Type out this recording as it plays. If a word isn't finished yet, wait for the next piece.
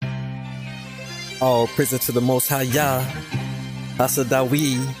All praise to the Most High Yah. Yahlicious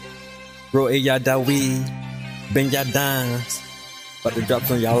Dawid, Roehyah Dawid, Benyah Dimez. About to drop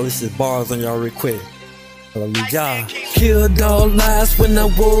some Yahlicious Barz on y'all real quick. Hallelujah. Killed all lies when I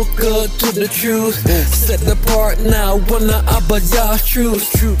woke up to the truth. Set apart now when I about y'all's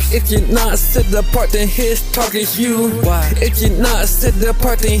truth. If you're not set apart, then his target's you. Why? If you're not set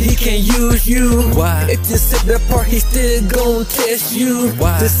apart, then he can use you. Why? If you set apart, he still gon' test you.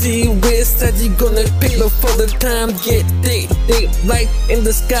 Why? To see which side you gonna pick before the time get thick. Light in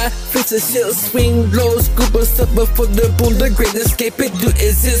the sky, fix the shit, swing low, scoop us up before the boom. The great escape, it do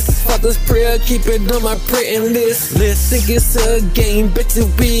exist. Father's prayer, keep it on my prayer list. Think it's a game, bet you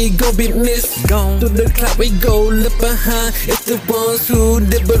we gon' be missed. Gone through the cloud, we go left behind. It's the ones who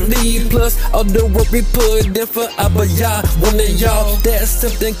did believe, plus all the work we put in for Abba Yah. One of y'all, there's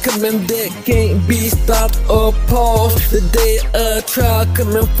something coming that can't be stopped or paused. The day of trial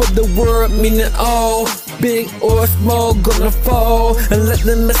coming for the world, meaning all, big or small, gonna fall. And let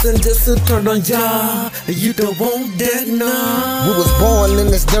the messengers who turned on Yah, you don't want that now. We was born in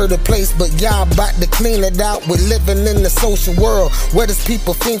this dirty place, but Yah about to clean it out. We're living in the social world where there's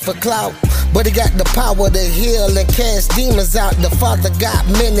people fiend for clout, but he got the power to heal and cast demons out. The Father got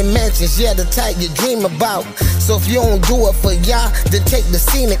many mansions, yeah, the type you dream about. So if you don't do it for Yah, then take the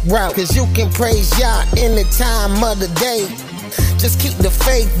scenic route, cause you can praise Yah any time of the day. Just keep the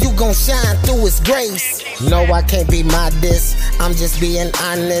faith, you gon' shine through his grace. No, I can't be modest, I'm just being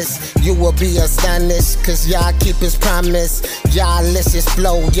honest. You will be astonished, cause Yah keep his promise. Yahlicious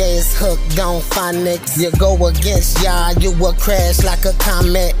flow, yeah, it's hooked on phonics. You go against Yah, you will crash like a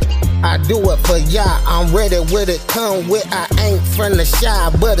comet. I do it for Yah, I'm ready with it, come with. I ain't friendly shy,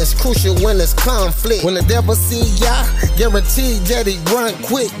 but it's crucial when it's conflict. When the devil see Yah, guaranteed that he run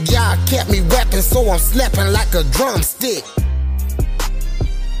quick. Yah kept me rapping, so I'm snapping like a drumstick.